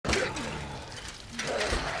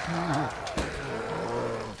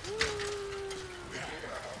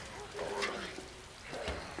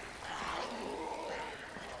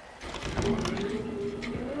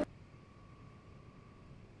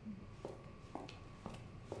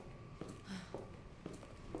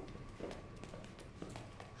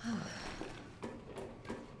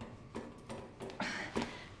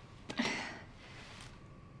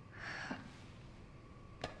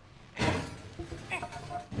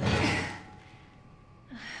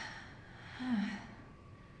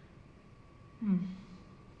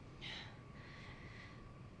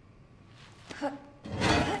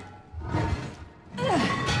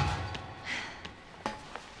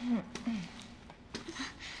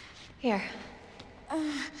Here.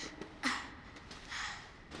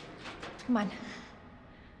 Come on.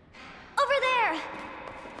 Over there!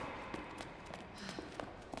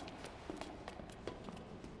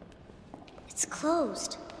 It's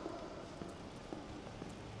closed.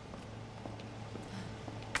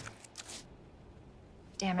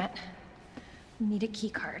 Damn it. We need a key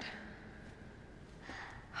card.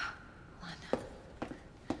 Hold on.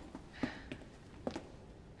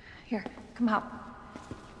 Here, come out.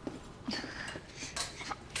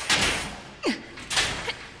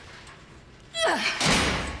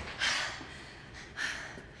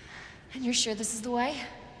 And you're sure this is the way?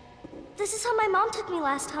 This is how my mom took me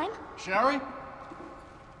last time. Sherry?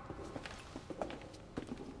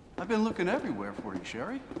 I've been looking everywhere for you,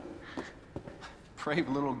 Sherry. Brave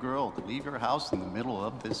little girl to leave your house in the middle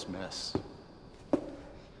of this mess.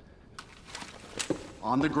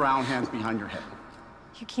 On the ground, hands behind your head.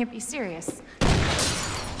 You can't be serious.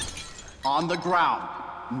 On the ground,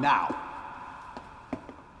 now.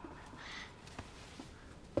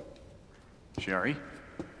 Sherry,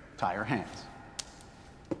 tie her hands.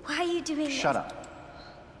 Why are you doing this? Shut up.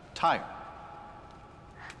 Tie her.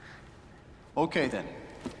 Okay then.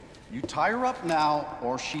 You tie her up now,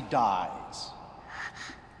 or she dies.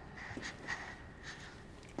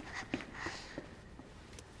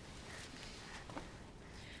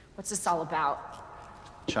 What's this all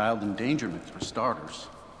about? Child endangerment, for starters.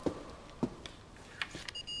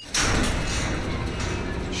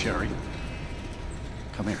 Sherry,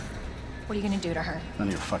 come here. What are you gonna do to her? None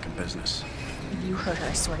of your fucking business. If you hurt her,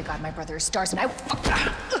 I swear to God, my brother is stars and I will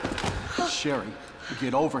fuck. Sherry,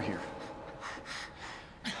 get over here.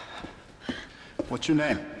 What's your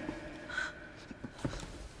name?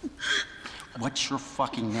 What's your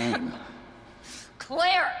fucking name?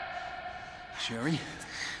 Claire! Sherry,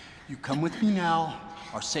 you come with me now,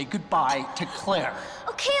 or say goodbye to Claire.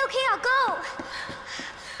 Okay, I'll go.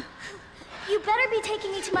 You better be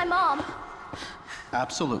taking me to my mom.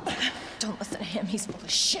 Absolutely. Don't listen to him, he's full of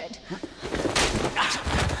shit.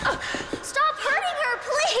 Stop hurting her,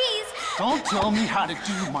 please! Don't tell me how to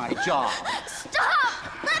do my job. Stop!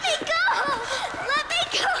 Let me go! Let me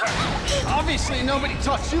go! Obviously, nobody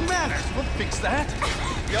taught you manners. We'll fix that.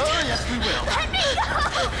 Oh, yes, we will. Let me go!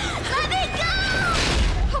 Let me go!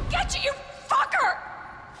 I'll get you, you fucker!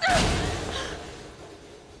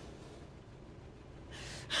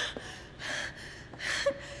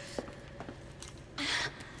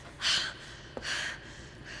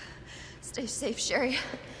 Stay safe, Sherry.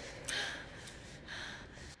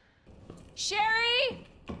 Sherry!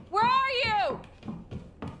 Where are you?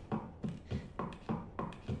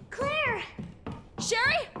 Claire!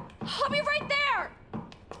 Sherry? I'll be right there!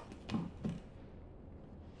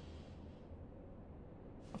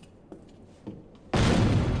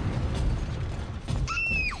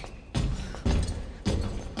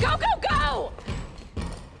 Go, go, go!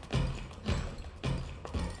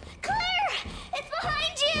 Claire! It's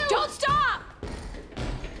behind you! Don't stop!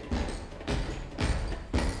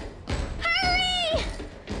 Hurry!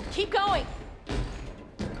 Keep going.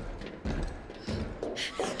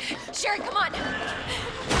 Sherry, come on.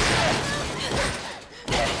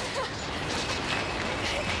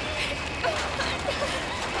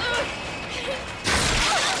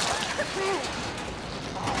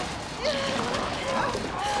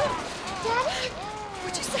 Daddy?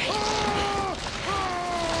 What'd you say?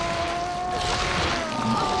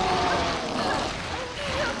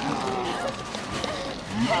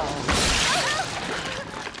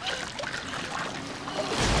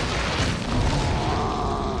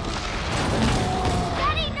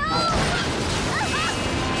 Daddy, no!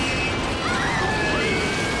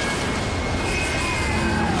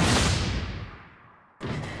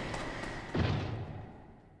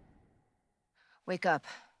 Wake up.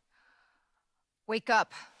 Wake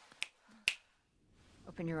up.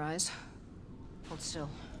 Open your eyes. Hold still.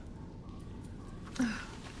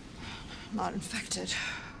 Not infected.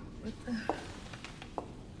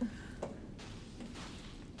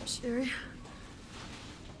 I'm Sherry?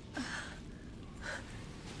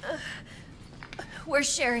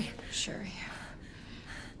 Where's Sherry?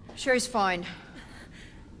 Sherry's fine.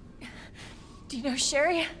 Do you know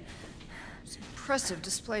Sherry? It's an impressive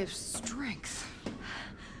display of strength.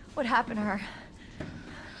 What happened to her?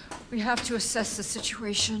 We have to assess the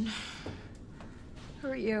situation. Who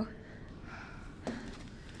are you?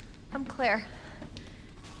 I'm Claire.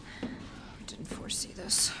 We didn't foresee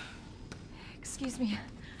this. Excuse me.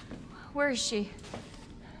 Where is she?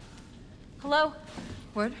 Hello?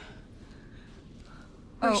 What?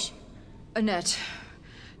 Where's Oh, she? Annette.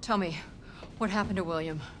 Tell me, what happened to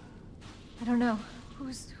William? I don't know.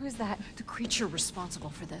 Who's that? The creature responsible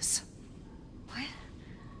for this. What?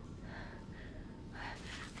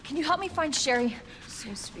 Can you help me find Sherry?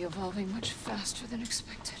 Seems to be evolving much faster than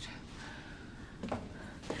expected.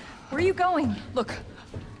 Where are you going? Look,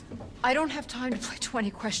 I don't have time to play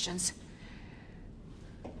 20 questions.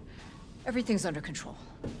 Everything's under control.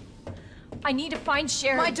 I need to find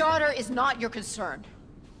Sherry. My daughter is not your concern.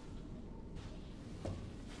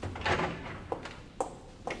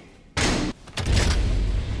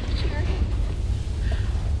 Sherry.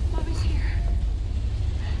 Mommy's here.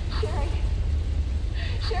 Sherry.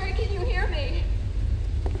 Sherry, can you hear me?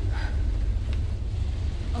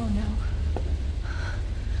 Oh no.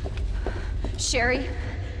 Sherry?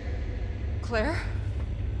 Claire?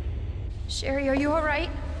 Sherry, are you all right?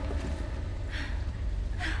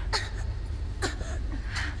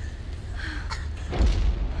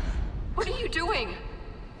 What are you doing?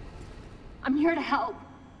 I'm here to help.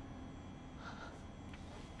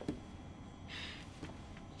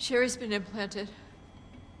 Sherry's been implanted.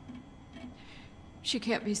 She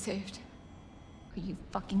can't be saved. Are you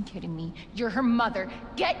fucking kidding me? You're her mother.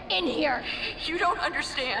 Get in here! You don't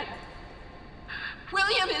understand.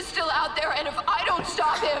 William is still out there, and if I don't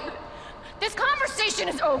stop him... This conversation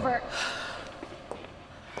is over!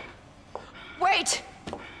 Wait!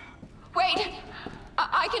 Wait!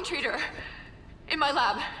 I can treat her. In my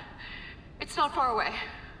lab. It's not far away.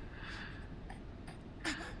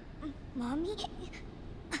 Mommy?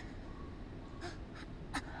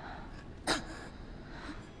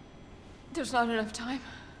 There's not enough time.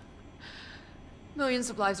 Millions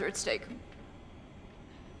of lives are at stake.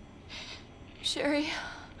 Sherry,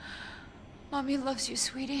 Mommy loves you,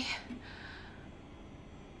 sweetie.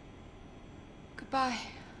 Goodbye.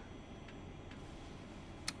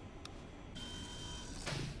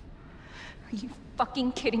 Are you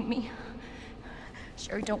fucking kidding me?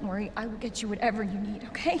 Sherry, don't worry. I will get you whatever you need,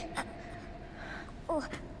 okay?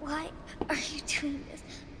 Why are you doing this?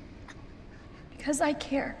 Because I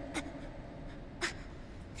care.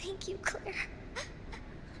 Thank you, Claire.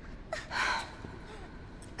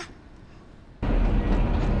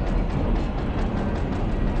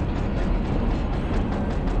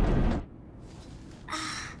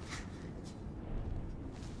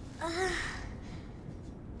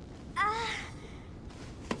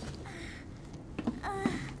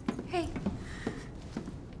 Hey.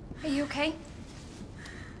 Are you okay?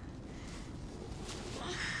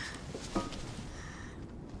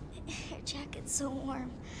 Your jacket's so warm.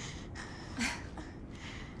 My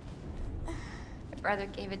brother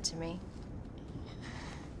gave it to me.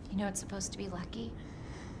 You know it's supposed to be lucky?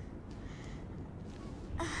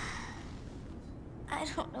 I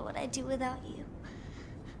don't know what I'd do without you.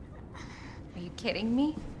 Are you kidding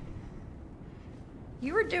me?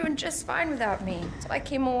 You were doing just fine without me, so I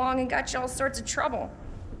came along and got you all sorts of trouble.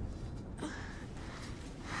 I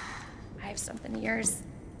have something of yours.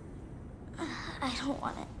 I don't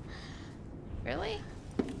want it. Really?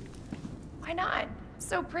 Why not? It's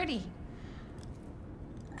so pretty.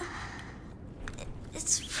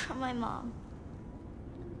 It's from my mom.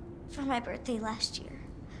 For my birthday last year.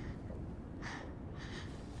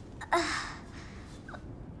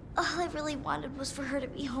 All I really wanted was for her to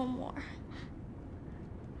be home more.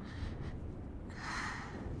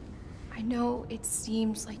 I know it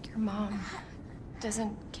seems like your mom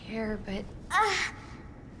doesn't care, but...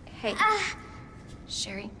 Hey,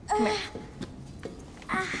 Sherry, come here.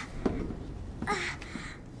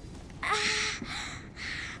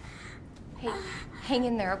 Hey, hang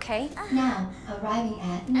in there, okay? Now arriving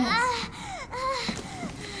at Nexus.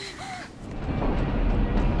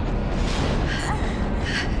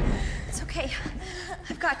 It's okay.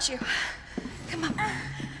 I've got you. Come on.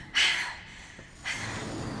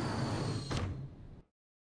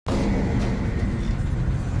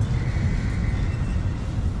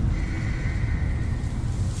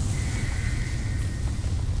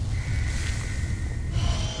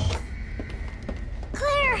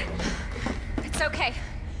 Claire! It's okay.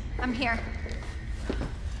 I'm here.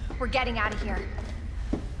 We're getting out of here.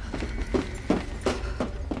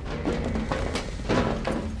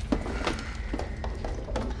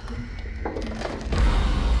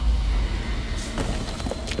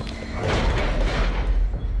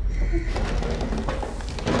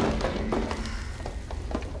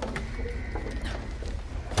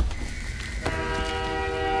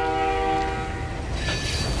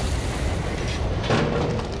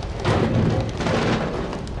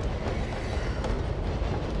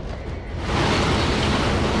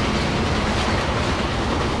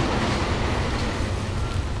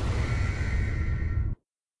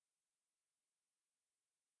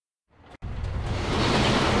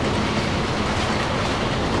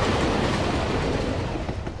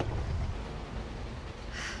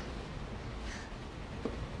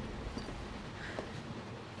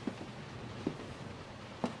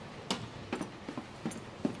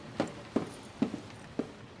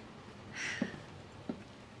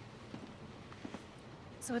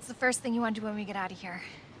 So what's the first thing you want to do when we get out of here?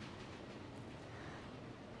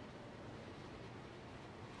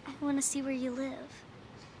 I want to see where you live.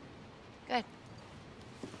 Good.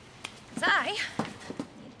 'Cause I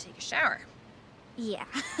need to take a shower. Yeah.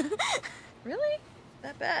 Really?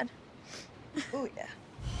 That bad? Oh, yeah.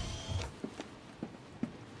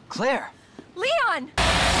 Claire! Leon!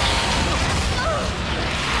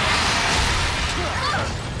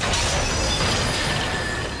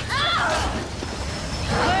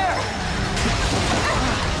 Claire!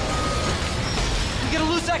 We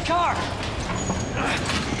gotta lose that car!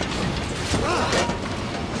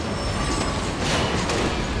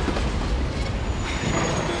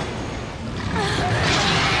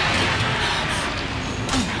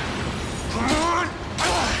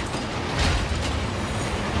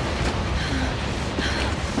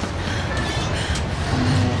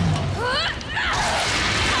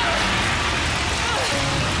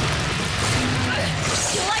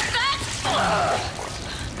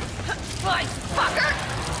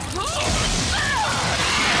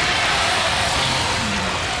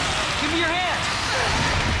 Give me your hand!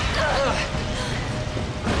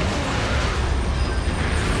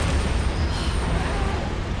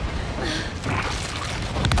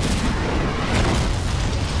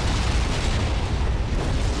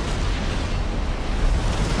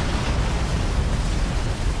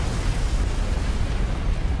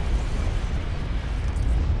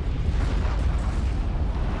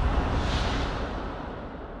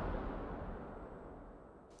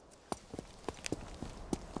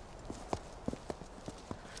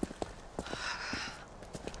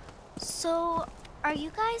 So, are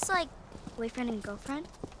you guys like boyfriend and girlfriend?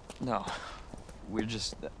 No. We're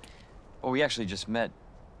just... well, we actually just met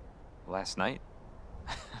last night.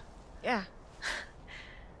 Yeah.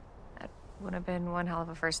 That would have been one hell of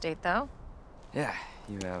a first date, though. Yeah,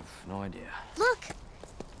 you have no idea. Look!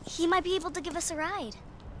 He might be able to give us a ride.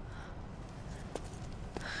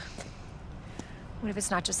 What if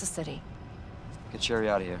it's not just the city? Get Sherry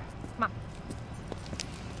out of here. Come on.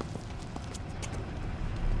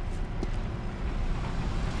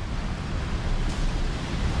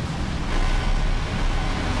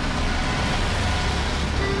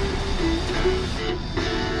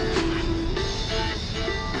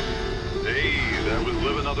 Hey, that was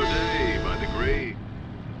Live Another Day by the great.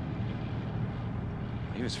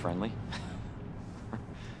 He was friendly.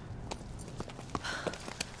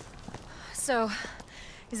 So,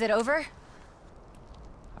 is it over?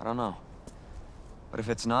 I don't know. But if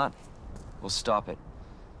it's not, we'll stop it.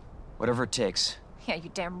 Whatever it takes. Yeah, you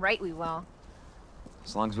damn right we will.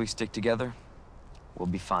 As long as we stick together, we'll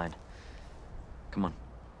be fine. Come on.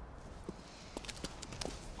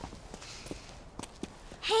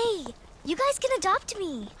 Hey, you guys can adopt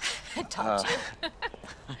me. Adopt you.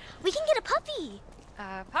 We can get a puppy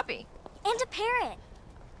Puppy. and a parrot.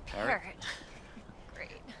 Parrot.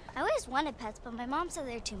 Great. I always wanted pets, but my mom said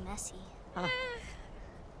they're too messy. Yeah.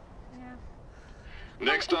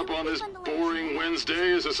 Next up on this boring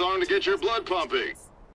Wednesday is a song to get your blood pumping.